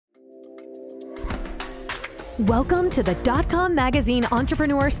Welcome to the DotCom Magazine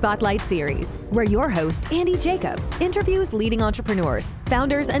Entrepreneur Spotlight Series, where your host, Andy Jacob, interviews leading entrepreneurs,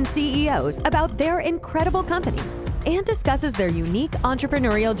 founders, and CEOs about their incredible companies and discusses their unique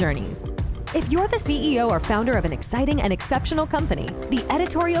entrepreneurial journeys. If you're the CEO or founder of an exciting and exceptional company, the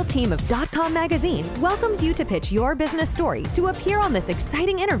editorial team of DotCom Magazine welcomes you to pitch your business story to appear on this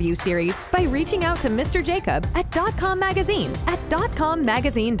exciting interview series by reaching out to Mr. Jacob at DotCom Magazine at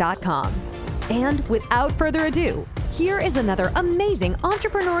dotcommagazine.com. And without further ado, here is another amazing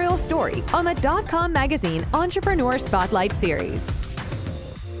entrepreneurial story on the DotCom Magazine Entrepreneur Spotlight Series.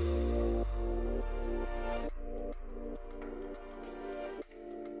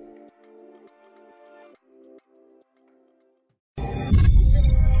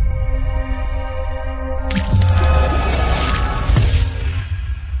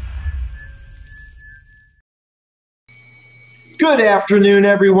 Good afternoon,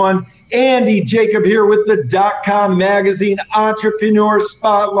 everyone. Andy Jacob here with the DotCom Magazine Entrepreneur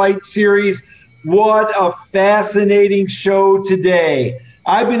Spotlight Series. What a fascinating show today.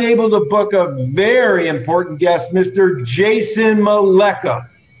 I've been able to book a very important guest, Mr. Jason Malecha.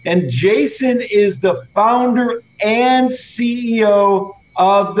 And Jason is the founder and CEO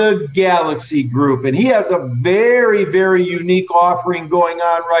of the GALXEE Group. And he has a very, very unique offering going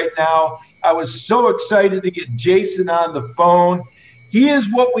on right now. I was so excited to get Jason on the phone. He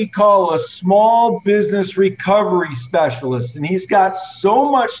is what we call a small business recovery specialist, and he's got so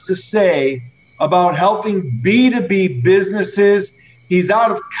much to say about helping B2B businesses. He's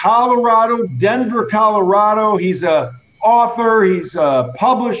out of Colorado, Denver, Colorado. He's an author, he's a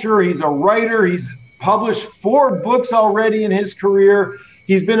publisher, he's a writer. He's published 4 books already in his career.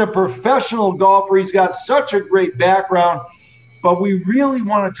 He's been a professional golfer. He's got such a great background, but we really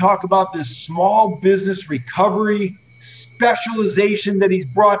want to talk about this small business recovery specialization that he's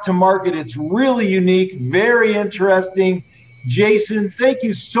brought to market. It's really unique, very interesting. Jason, thank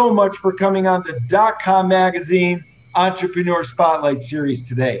you so much for coming on the DotCom Magazine Entrepreneur Spotlight Series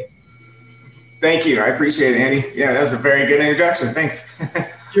today. Thank you. I appreciate it, Andy. Yeah, that was a very good introduction. Thanks.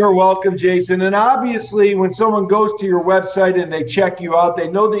 You're welcome, Jason. And obviously, when someone goes to your website and they check you out, they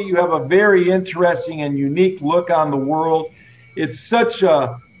know that you have a very interesting and unique look on the world. It's such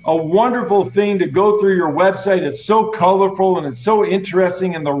a wonderful thing to go through your website. It's so colorful and it's so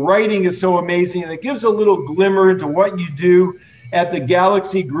interesting, and the writing is so amazing, and it gives a little glimmer into what you do at the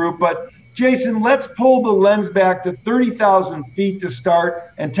GALXEE Group. But Jason, let's pull the lens back to 30,000 feet to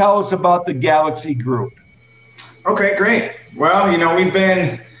start and tell us about the GALXEE Group. Okay, great. Well,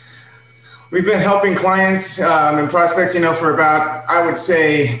 we've been helping clients and prospects, for about, I would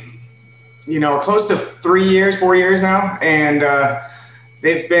say, close to 4 years now. And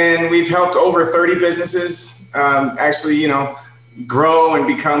we've helped over 30 businesses actually, grow and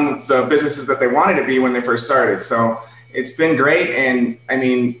become the businesses that they wanted to be when they first started. So it's been great. And I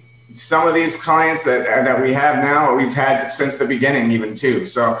mean, some of these clients that we have now, we've had since the beginning even too.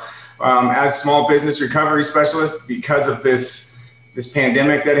 So as small business recovery specialists, because of this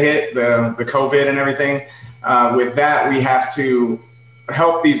pandemic that hit, the COVID and everything, with that, we have to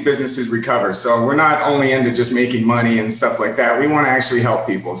help these businesses recover. So we're not only into just making money and stuff like that. We want to actually help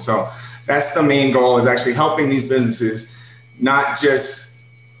people. So that's the main goal, is actually helping these businesses not just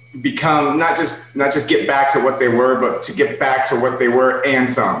get back to what they were, but to get back to what they were and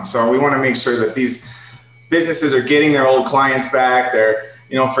some. So we want to make sure that these businesses are getting their old clients back. They're,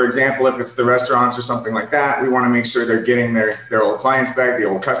 for example, if it's the restaurants or something like that, we want to make sure they're getting their old clients back, the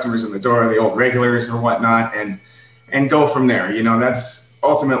old customers in the door, the old regulars or whatnot, and go from there. That's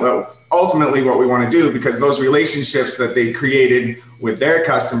ultimately what we want to do, because those relationships that they created with their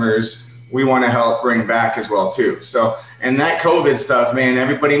customers, we want to help bring back as well too. So, and that COVID stuff, man,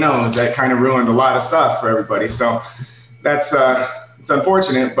 everybody knows that kind of ruined a lot of stuff for everybody. So that's, it's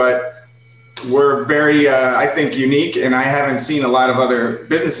unfortunate, but we're very, I think, unique, and I haven't seen a lot of other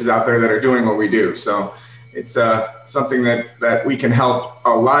businesses out there that are doing what we do. So it's something that we can help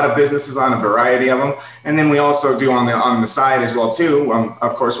a lot of businesses on, a variety of them. And then we also do on the side as well too.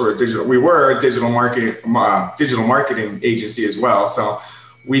 Of course, we were a digital marketing agency as well. So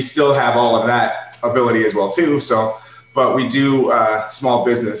we still have all of that ability as well too. So, but we do small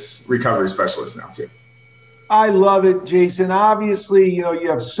business recovery specialists now too. I love it, Jason. Obviously, you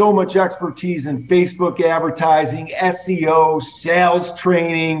have so much expertise in Facebook advertising, SEO, sales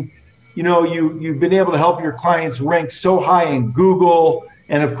training. You've been able to help your clients rank so high in Google,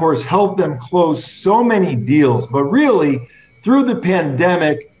 and of course, help them close so many deals. But really, through the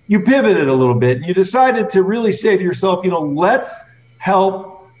pandemic, you pivoted a little bit and you decided to really say to yourself, let's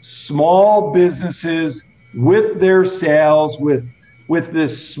help small businesses with their sales, with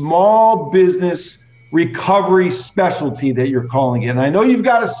this small business recovery specialty that you're calling it. And I know you've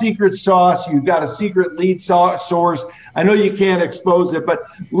got a secret sauce, you've got a secret lead source. I know you can't expose it, but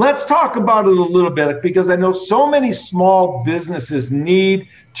let's talk about it a little bit, because I know so many small businesses need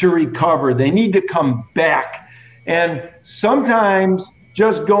to recover. They need to come back. And sometimes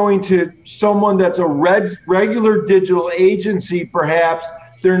just going to someone that's a regular digital agency, perhaps,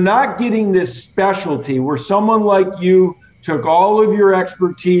 they're not getting this specialty where someone like you took all of your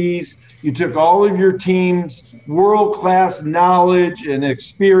expertise, you took all of your team's world-class knowledge and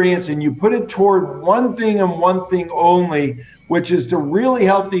experience, and you put it toward one thing and one thing only, which is to really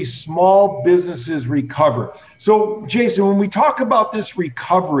help these small businesses recover. So, Jason, when we talk about this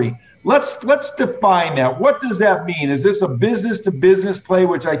recovery, let's define that. What does that mean? Is this a business-to-business play,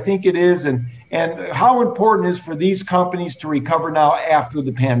 which I think it is, and how important is for these companies to recover now after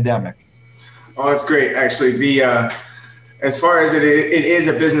the pandemic? Oh, that's great. Actually, as far as it is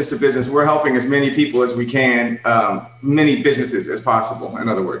a business to business, we're helping as many people as we can, many businesses as possible, in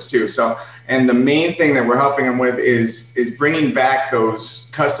other words, too. So, and the main thing that we're helping them with is bringing back those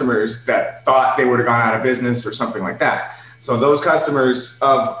customers that thought they would have gone out of business or something like that. So those customers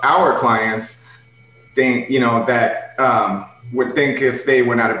of our clients, would think if they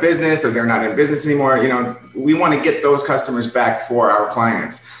went out of business or they're not in business anymore, we want to get those customers back for our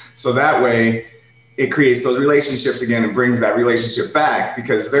clients. So that way, it creates those relationships again and brings that relationship back,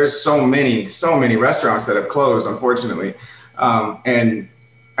 because there's so many restaurants that have closed, unfortunately. And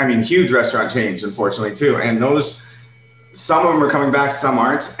I mean, huge restaurant chains, unfortunately, too. And some of them are coming back, some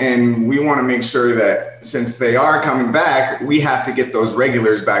aren't. And we want to make sure that since they are coming back, we have to get those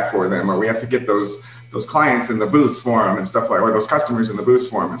regulars back for them, or we have to get those clients in the booths for them and stuff like, or those customers in the booths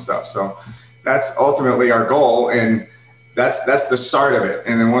for them and stuff. So that's ultimately our goal. And that's the start of it.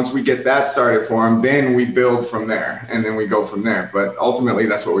 And then once we get that started for them, then we build from there and then we go from there. But ultimately,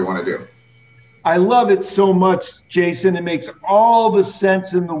 that's what we want to do. I love it so much, Jason. It makes all the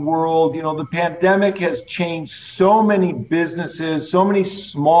sense in the world. The pandemic has changed so many businesses, so many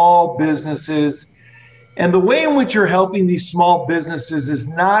small businesses. And the way in which you're helping these small businesses is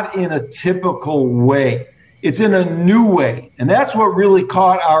not in a typical way. It's in a new way. And that's what really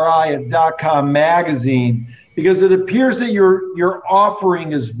caught our eye at DotCom magazine, because it appears that your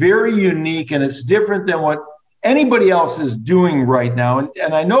offering is very unique and it's different than what anybody else is doing right now.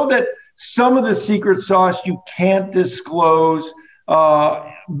 And I know that some of the secret sauce you can't disclose, but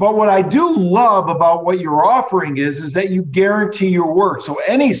what I do love about what you're offering is that you guarantee your work. So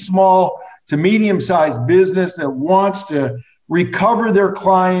any small to medium-sized business that wants to recover their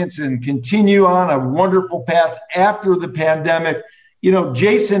clients and continue on a wonderful path after the pandemic,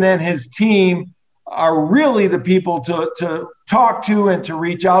 Jason and his team are really the people to talk to and to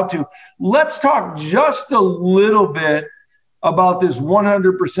reach out to. Let's talk just a little bit about this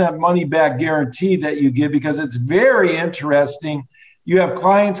 100% money back guarantee that you give, because it's very interesting. You have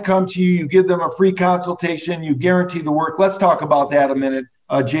clients come to you, you give them a free consultation, you guarantee the work. Let's talk about that a minute,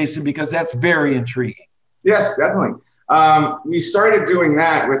 Jason, because that's very intriguing. Yes, definitely. We started doing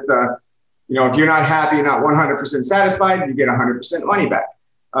that with, if you're not happy, not 100% satisfied, you get 100% money back.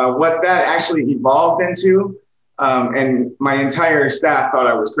 What that actually evolved into, and my entire staff thought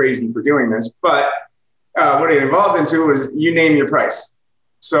I was crazy for doing this, but what it evolved into was you name your price.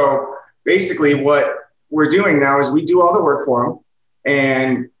 So basically what we're doing now is we do all the work for them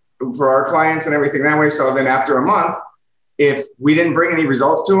and for our clients and everything that way. So then after a month, if we didn't bring any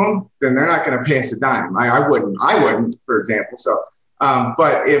results to them, then they're not going to pay us a dime. I wouldn't, for example. So,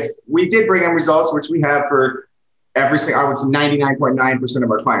 but if we did bring them results, which we have for every single, I would say 99.9%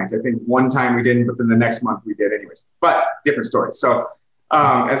 of our clients. I think one time we didn't, but then the next month we did anyways, but different story. So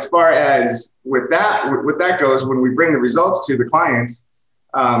as far as with that goes, when we bring the results to the clients,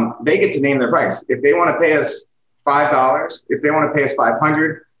 they get to name their price. If they want to pay us $5, if they want to pay us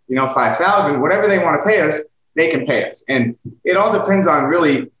 500, 5,000, whatever they want to pay us, they can pay us. And it all depends on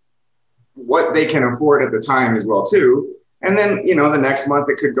really what they can afford at the time as well too. And then, the next month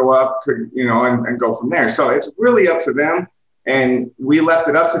it could go up, and go from there. So it's really up to them. And we left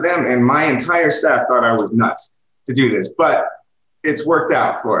it up to them. And my entire staff thought I was nuts to do this, but it's worked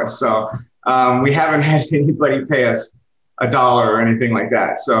out for us. So we haven't had anybody pay us $1 or anything like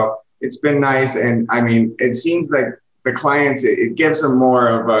that. So it's been nice. And I mean, it seems like the clients, it gives them more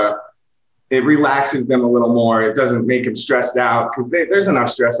of it relaxes them a little more. It doesn't make them stressed out, because there's enough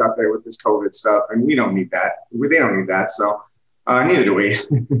stress out there with this COVID stuff, and we don't need that. They don't need that. So neither do we.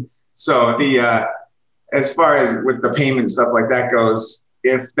 So as far as with the payment stuff like that goes,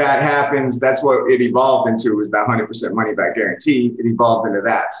 if that happens, that's what it evolved into, was that 100% money back guarantee. It evolved into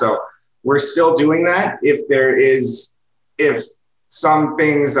that. So we're still doing that. If some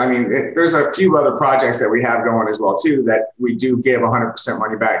things, I mean, there's a few other projects that we have going as well too, that we do give 100%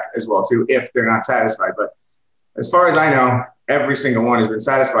 money back as well too, if they're not satisfied. But as far as I know, every single one has been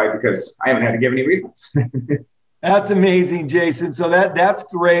satisfied because I haven't had to give any refunds. That's amazing, Jason. So that's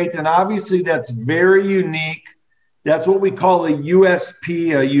great. And obviously that's very unique. That's what we call a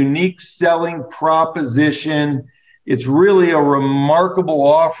USP, a unique selling proposition. It's really a remarkable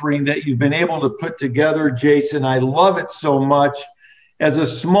offering that you've been able to put together, Jason. I love it so much. As a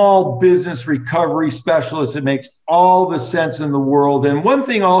small business recovery specialist, it makes all the sense in the world. And one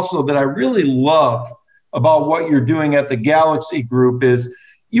thing also that I really love about what you're doing at the GALXEE Group is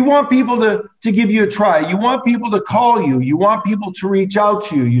you want people to give you a try. You want people to call you. You want people to reach out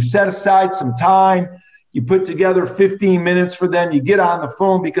to you. You set aside some time. You put together 15 minutes for them. You get on the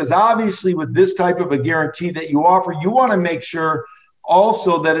phone because obviously with this type of a guarantee that you offer, you want to make sure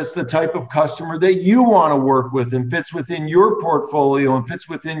also that it's the type of customer that you want to work with and fits within your portfolio and fits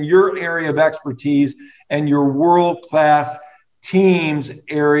within your area of expertise and your world-class team's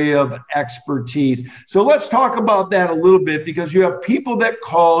area of expertise. So let's talk about that a little bit because you have people that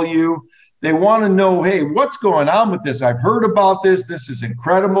call you. They want to know, hey, what's going on with this? I've heard about this. This is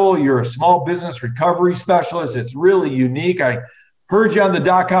incredible. You're a small business recovery specialist. It's really unique. I heard you on the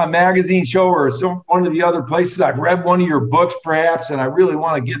DotCom magazine show or one of the other places. I've read one of your books perhaps, and I really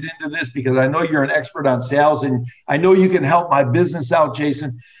want to get into this because I know you're an expert on sales and I know you can help my business out,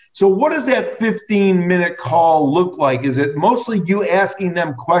 Jason. So what does that 15-minute call look like? Is it mostly you asking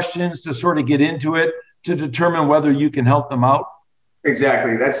them questions to sort of get into it to determine whether you can help them out?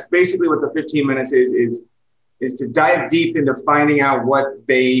 Exactly. That's basically what the 15 minutes is to dive deep into finding out what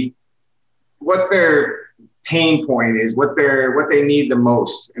their pain point is, what they need the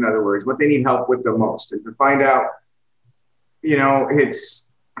most. In other words, what they need help with the most, and to find out,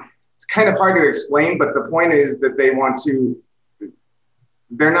 it's kind of hard to explain, but the point is that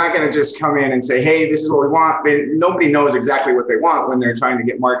they're not going to just come in and say, hey, this is what we want. Nobody knows exactly what they want when they're trying to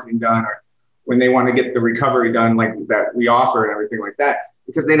get marketing done or when they want to get the recovery done like that we offer and everything like that,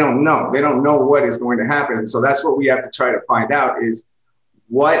 because they don't know. They don't know what is going to happen. And so that's what we have to try to find out is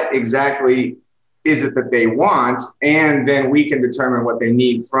what exactly is it that they want? And then we can determine what they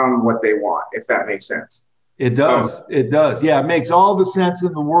need from what they want, if that makes sense. It does. It does. Yeah, it makes all the sense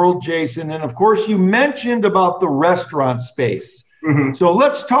in the world, Jason. And of course, you mentioned about the restaurant space. Mm-hmm. So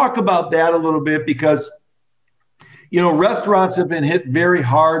let's talk about that a little bit because restaurants have been hit very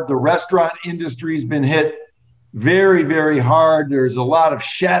hard. The restaurant industry has been hit very, very hard. There's a lot of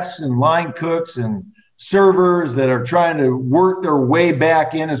chefs and line cooks and servers that are trying to work their way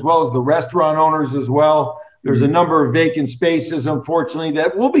back in, as well as the restaurant owners as well. There's a number of vacant spaces, unfortunately,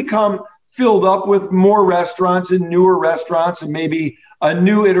 that will become filled up with more restaurants and newer restaurants and maybe a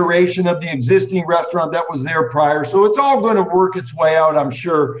new iteration of the existing restaurant that was there prior. So it's all going to work its way out, I'm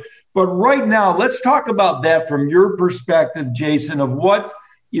sure. But right now, let's talk about that from your perspective, Jason, of what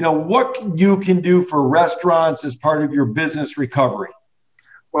you can do for restaurants as part of your business recovery.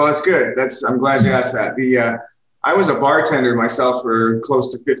 Well, that's good. I'm glad you asked that. I was a bartender myself for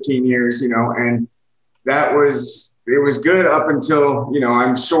close to 15 years, and it was good up until,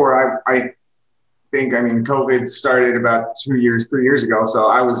 I'm sure I think COVID started about 3 years ago. So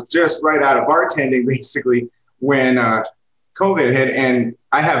I was just right out of bartending basically when COVID hit, and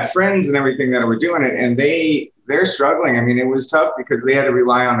I have friends and everything that were doing it, and they're struggling. It was tough because they had to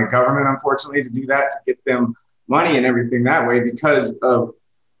rely on the government, unfortunately, to do that, to get them money and everything that way because of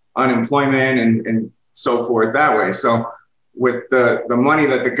unemployment and so forth that way. So with the money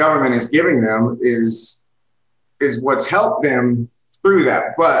that the government is giving them is what's helped them through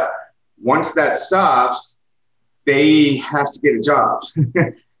that. But once that stops, they have to get a job.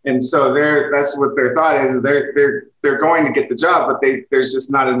 And so that's what their thought is. They're going to get the job, but there's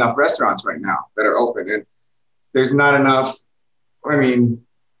just not enough restaurants right now that are open. And there's not enough,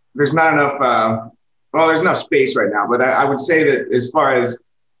 there's enough space right now. But I would say that as far as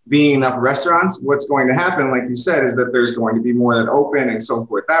being enough restaurants, what's going to happen, like you said, is that there's going to be more that open and so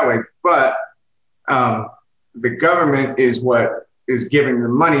forth that way. But the government is what is giving the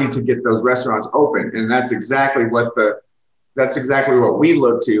money to get those restaurants open. And that's exactly what we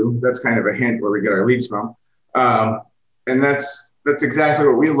look to. That's kind of a hint where we get our leads from. And that's exactly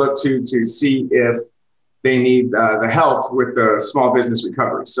what we look to see if they need the help with the small business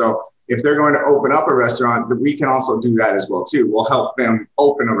recovery. So if they're going to open up a restaurant, we can also do that as well too. We'll help them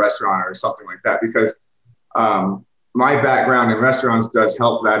open a restaurant or something like that because my background in restaurants does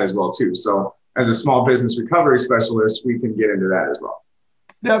help that as well too. So as a small business recovery specialist, we can get into that as well.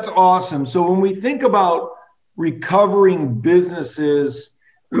 That's awesome. So when we think about recovering businesses,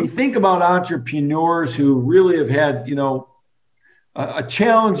 we think about entrepreneurs who really have had, a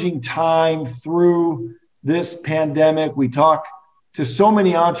challenging time through this pandemic. We talk to so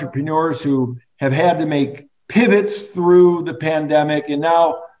many entrepreneurs who have had to make pivots through the pandemic, and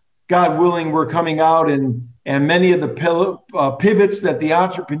now, God willing, we're coming out, and many of the pivots that the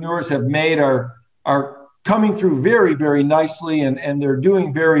entrepreneurs have made are coming through very, very nicely, and they're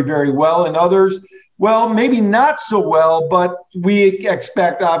doing very, very well. And others, well, maybe not so well, but we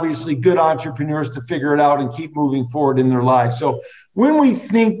expect, obviously, good entrepreneurs to figure it out and keep moving forward in their lives. So when we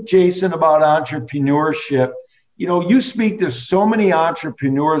think, Jason, about entrepreneurship, you speak to so many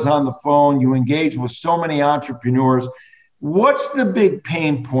entrepreneurs on the phone, you engage with so many entrepreneurs. What's the big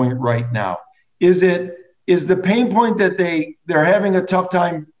pain point right now? Is the pain point that they're having a tough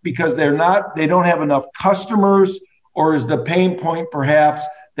time because they don't have enough customers, or is the pain point perhaps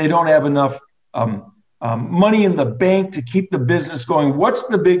they don't have enough money in the bank to keep the business going? What's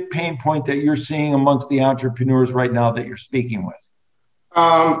the big pain point that you're seeing amongst the entrepreneurs right now that you're speaking with?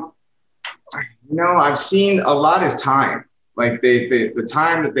 I've seen a lot is time. Like the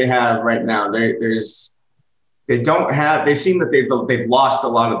time that they have right now, they seem that they've lost a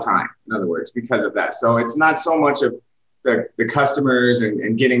lot of time, in other words, because of that. So it's not so much of the customers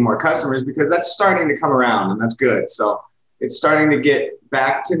and getting more customers, because that's starting to come around, and that's good. So it's starting to get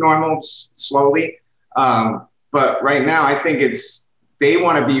back to normal slowly. But right now, I think they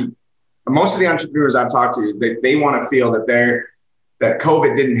want to be, most of the entrepreneurs I've talked to is they want to feel that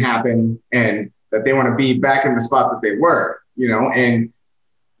COVID didn't happen, and that they want to be back in the spot that they were, and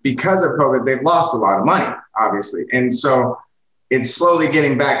because of COVID, they've lost a lot of money, obviously. And so it's slowly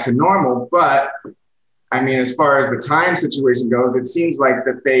getting back to normal. But I mean, as far as the time situation goes, it seems like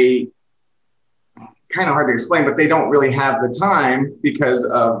that they, kind of hard to explain, but they don't really have the time because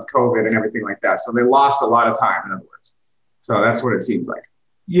of COVID and everything like that. So they lost a lot of time, in other words. So that's what it seems like.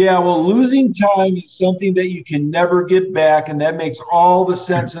 Yeah, well, losing time is something that you can never get back, and that makes all the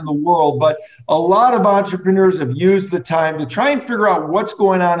sense in the world. But a lot of entrepreneurs have used the time to try and figure out what's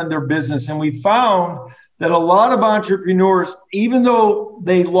going on in their business. And we found that a lot of entrepreneurs, even though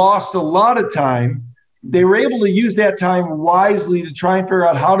they lost a lot of time, they were able to use that time wisely to try and figure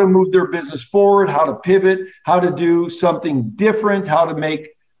out how to move their business forward, how to pivot, how to do something different, how to make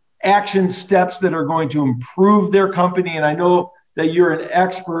action steps that are going to improve their company. And I know that you're an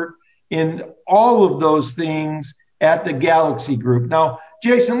expert in all of those things at the GALXEE Group. Now,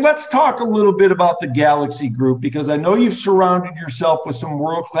 Jason, let's talk a little bit about the GALXEE Group, because I know you've surrounded yourself with some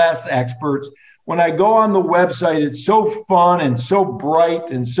world-class experts. When I go on the website, it's so fun and so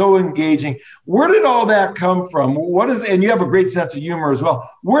bright and so engaging. Where did all that come from? And you have a great sense of humor as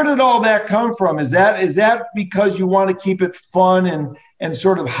well. Where did all that come from? Is that because you want to keep it fun and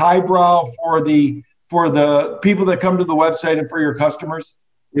sort of highbrow for the people that come to the website and for your customers?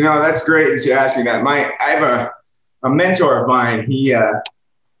 That's great that you asked me that. I have a mentor of mine. He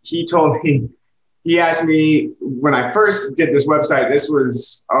told me, he asked me when I first did this website, this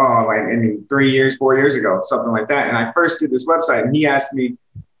was, 3 years, 4 years ago, something like that. And I first did this website, and he asked me,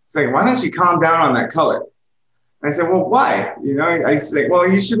 he's like, why don't you calm down on that color? And I said, well, why? I said,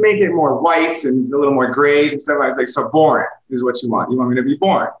 well, you should make it more whites and a little more grays and stuff. I was like, so boring is what you want. You want me to be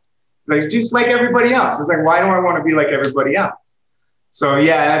boring? It's like, just like everybody else. It's like, why do I want to be like everybody else? So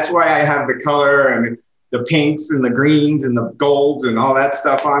yeah, that's why I have the color and the pinks and the greens and the golds and all that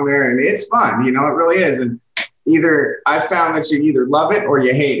stuff on there. And it's fun, it really is. And I've found that you either love it or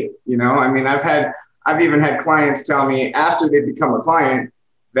you hate it. I've even had clients tell me after they become a client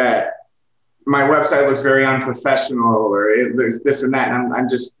that my website looks very unprofessional, or there's this and that. And I'm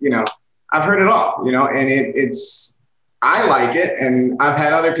just, I've heard it all, and I like it, and I've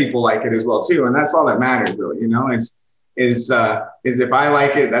had other people like it as well too, and that's all that matters, really. Is if I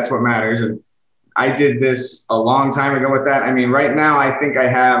like it, that's what matters. And I did this a long time ago with that. I mean, right now I think I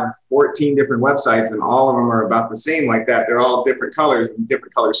have 14 different websites, and all of them are about the same like that. They're all different colors and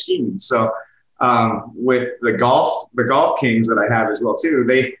different color schemes. So with the golf kings that I have as well too,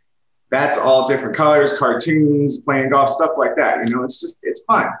 that's all different colors, cartoons, playing golf, stuff like that. It's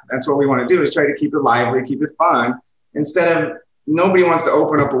fun. That's what we want to do, is try to keep it lively, keep it fun. Instead of, nobody wants to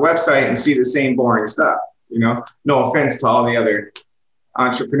open up a website and see the same boring stuff, no offense to all the other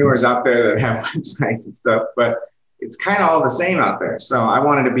entrepreneurs out there that have websites and stuff, but it's kind of all the same out there. So I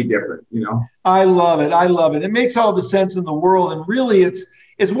wanted to be different, I love it. I love it. It makes all the sense in the world. And really it's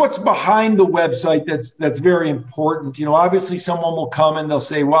what's behind the website that's very important. Obviously someone will come and they'll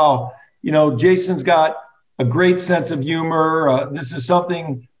say, wow, Jason's got a great sense of humor. This is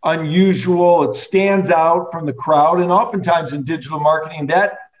something unusual. It stands out from the crowd. And oftentimes in digital marketing,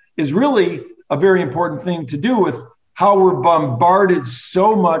 that is really a very important thing to do with how we're bombarded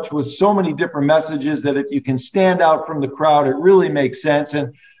so much with so many different messages that if you can stand out from the crowd, it really makes sense.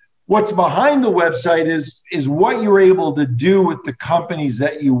 And what's behind the website is what you're able to do with the companies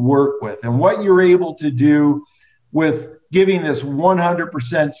that you work with and what you're able to do with giving this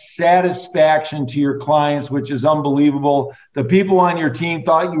 100% satisfaction to your clients, which is unbelievable. The people on your team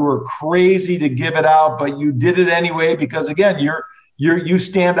thought you were crazy to give it out, but you did it anyway because, again, you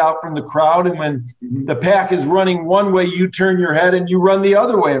stand out from the crowd. And when the pack is running one way, you turn your head and you run the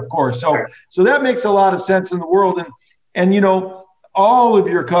other way, of course. So that makes a lot of sense in the world. And you know, all of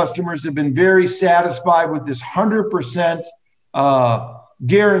your customers have been very satisfied with this 100%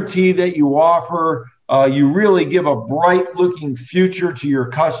 guarantee that you offer. You really give a bright looking future to your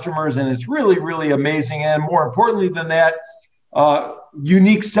customers, and it's really, really amazing. And more importantly than that,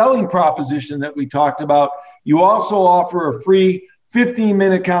 unique selling proposition that we talked about. You also offer a free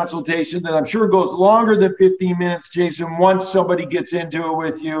 15-minute consultation that I'm sure goes longer than 15 minutes, Jason, once somebody gets into it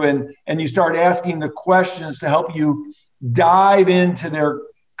with you and you start asking the questions to help you dive into their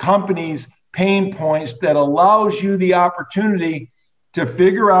company's pain points that allows you the opportunity to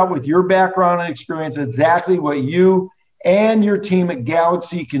figure out with your background and experience exactly what you and your team at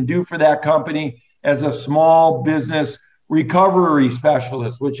GALXEE can do for that company as a small business recovery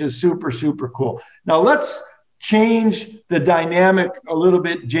specialist, which is super, super cool. Now let's change the dynamic a little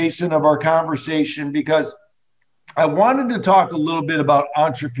bit, Jason, of our conversation, because I wanted to talk a little bit about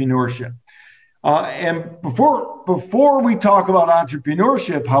entrepreneurship. And before we talk about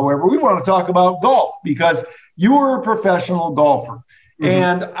entrepreneurship, however, we want to talk about golf because you were a professional golfer.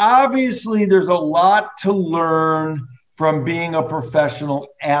 And obviously there's a lot to learn from being a professional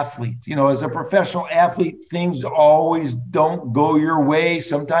athlete. You know, as a professional athlete, things always don't go your way.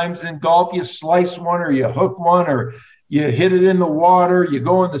 Sometimes in golf, you slice one or you hook one or you hit it in the water, you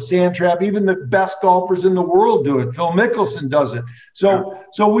go in the sand trap. Even the best golfers in the world do it. Phil Mickelson does it. So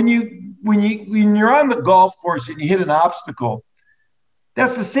when you're on the golf course and you hit an obstacle,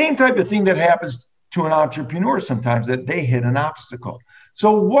 that's the same type of thing that happens to an entrepreneur sometimes, that they hit an obstacle.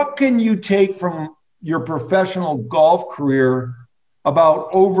 So what can you take from your professional golf career about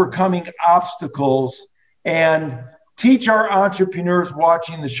overcoming obstacles and teach our entrepreneurs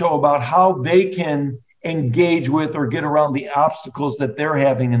watching the show about how they can engage with or get around the obstacles that they're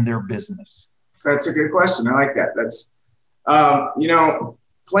having in their business? That's a good question. I like that. That's, you know,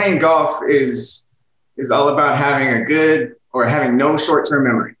 playing golf is all about having no short-term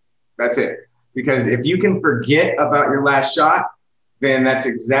memory. That's it. Because if you can forget about your last shot, then that's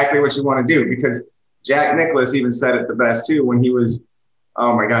exactly what you want to do. Because Jack Nicklaus even said it the best too when he was,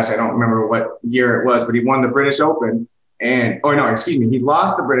 oh my gosh, I don't remember what year it was, but he won the British Open he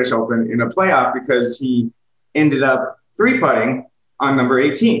lost the British Open in a playoff because he ended up three-putting on number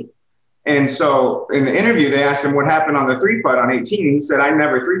 18. And so in the interview, they asked him what happened on the three-putt on 18. And he said, I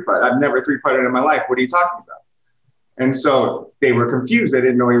never three-putt. I've never three-putted in my life. What are you talking about? And so they were confused. They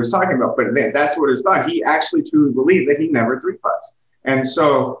didn't know what he was talking about, but that's what his thought. He actually truly believed that he never three-putts. And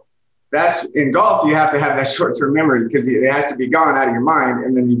so that's in golf, you have to have that short-term memory because it has to be gone out of your mind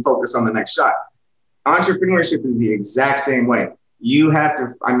and then you focus on the next shot. Entrepreneurship is the exact same way. You have to,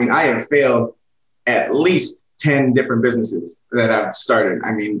 I have failed at least 10 different businesses that I've started.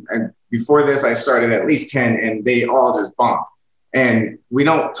 And before this, I started at least 10 and they all just bombed. And we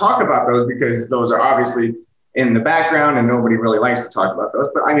don't talk about those because those are obviously in the background and nobody really likes to talk about those.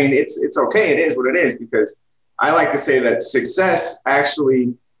 But it's okay. It is what it is, because I like to say that success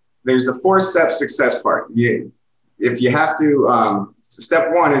actually, there's a 4-step success part. If you have to, step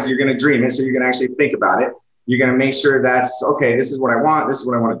one is you're going to dream it. So you're going to actually think about it. You're going to make sure that's, okay, this is what I want. This is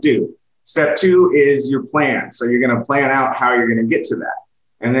what I want to do. Step 2 is your plan. So you're going to plan out how you're going to get to that.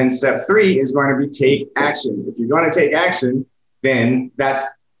 And then step 3 is going to be take action. If you're going to take action, then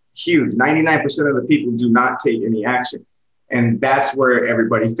that's huge. 99% of the people do not take any action. And that's where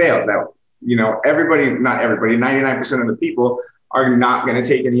everybody fails. That, not everybody, 99% of the people are not going to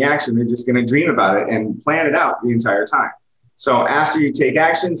take any action. They're just going to dream about it and plan it out the entire time. So after you take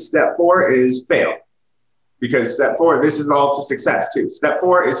action, step 4 is fail. Because step 4, this is all to success too. Step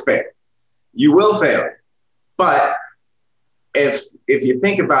 4 is fail. You will fail. But if you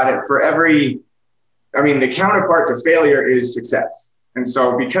think about it, the counterpart to failure is success. And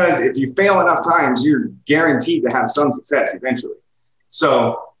so because if you fail enough times, you're guaranteed to have some success eventually.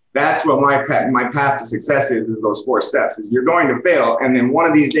 So that's what my path to success is those 4 steps. Is you're going to fail, and then one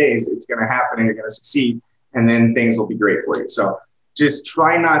of these days it's going to happen and you're going to succeed, and then things will be great for you. So just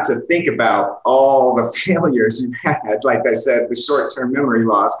try not to think about all the failures you've had, like I said, the short-term memory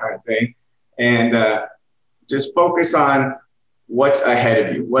loss kind of thing, and just focus on what's ahead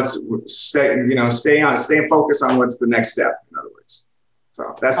of you. Stay focused on what's the next step, in other words. So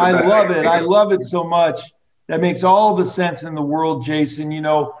that's the best. I love it so much. That makes all the sense in the world, Jason. You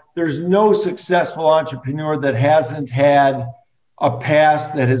know, there's no successful entrepreneur that hasn't had a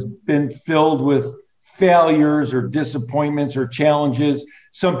past that has been filled with failures or disappointments or challenges.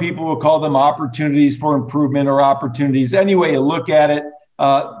 Some people will call them opportunities for improvement or opportunities. Any way you look at it,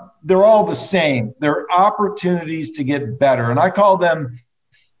 they're all the same. They're opportunities to get better. And I call them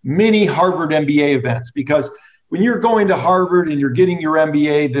mini Harvard MBA events, because when you're going to Harvard and you're getting your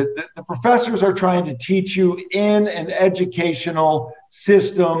MBA, the professors are trying to teach you in an educational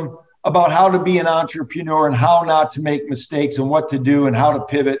system about how to be an entrepreneur and how not to make mistakes and what to do and how to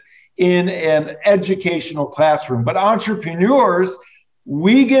pivot in an educational classroom. But entrepreneurs,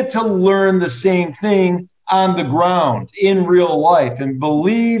 we get to learn the same thing on the ground in real life. And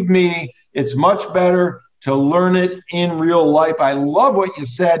believe me, it's much better to learn it in real life. I love what you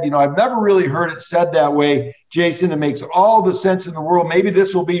said. You know, I've never really heard it said that way, Jason. It makes all the sense in the world. Maybe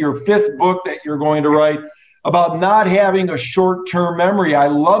this will be your 5th book that you're going to write about not having a short-term memory. I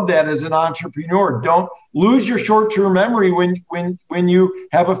love that as an entrepreneur. Don't lose your short-term memory when you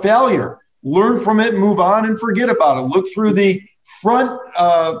have a failure. Learn from it, move on, and forget about it. Look through the front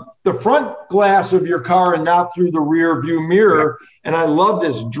glass of your car and not through the rear view mirror. And I love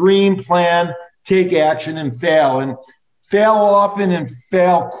this: dream, plan, take action, and fail. And fail often and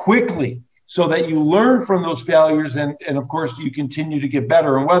fail quickly so that you learn from those failures. And of course, you continue to get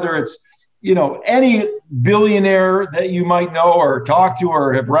better. And whether it's, you know, any billionaire that you might know or talk to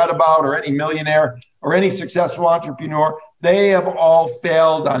or have read about, or any millionaire or any successful entrepreneur, they have all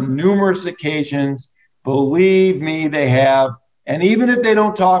failed on numerous occasions. Believe me, they have. And even if they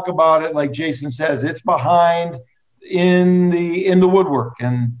don't talk about it, like Jason says, it's behind in the woodwork.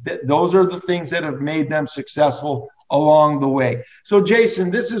 And those are the things that have made them successful along the way. So Jason,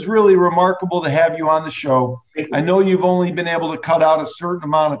 this is really remarkable to have you on the show. I know you've only been able to cut out a certain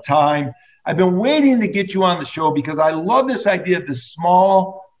amount of time. I've been waiting to get you on the show because I love this idea of the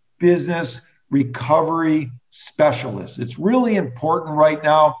small business recovery specialist. It's really important right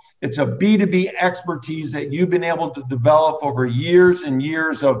now. It's a B2B expertise that you've been able to develop over years and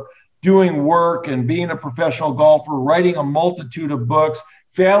years of doing work and being a professional golfer, writing a multitude of books,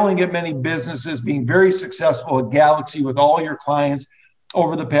 failing at many businesses, being very successful at GALXEE with all your clients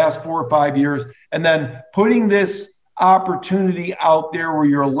over the past 4 or 5 years, and then putting this opportunity out there where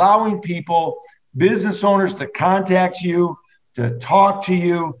you're allowing people, business owners, to contact you, to talk to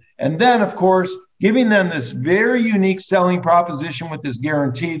you, and then, of course, giving them this very unique selling proposition with this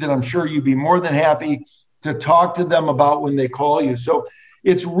guarantee that I'm sure you'd be more than happy to talk to them about when they call you. So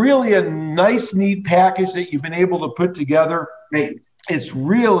it's really a nice, neat package that you've been able to put together. It's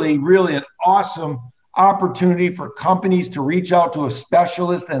really, really an awesome opportunity for companies to reach out to a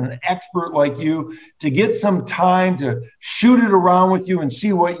specialist and an expert like you to get some time to shoot it around with you and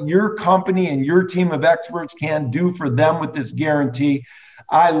see what your company and your team of experts can do for them with this guarantee.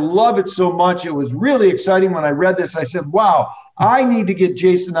 I love it so much. It was really exciting when I read this. I said, wow, I need to get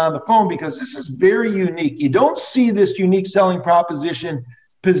Jason on the phone because this is very unique. You don't see this unique selling proposition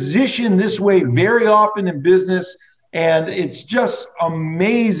positioned this way very often in business. And it's just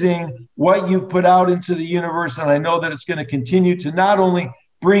amazing what you've put out into the universe. And I know that it's going to continue to not only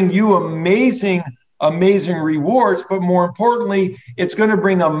bring you amazing rewards, but more importantly, it's going to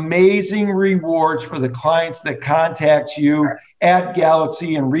bring amazing rewards for the clients that contact you at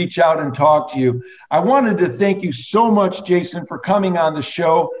GALXEE and reach out and talk to you. I wanted to thank you so much, Jason, for coming on the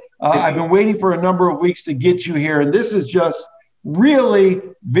show. I've been waiting for a number of weeks to get you here, and this is just really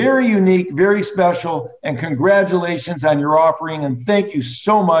very unique, very special, and congratulations on your offering. And thank you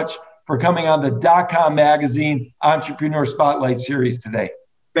so much for coming on the .com Magazine Entrepreneur Spotlight Series today.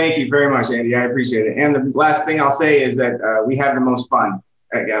 Thank you very much, Andy. I appreciate it. And the last thing I'll say is that we have the most fun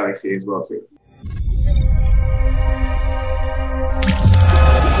at GALXEE as well, too.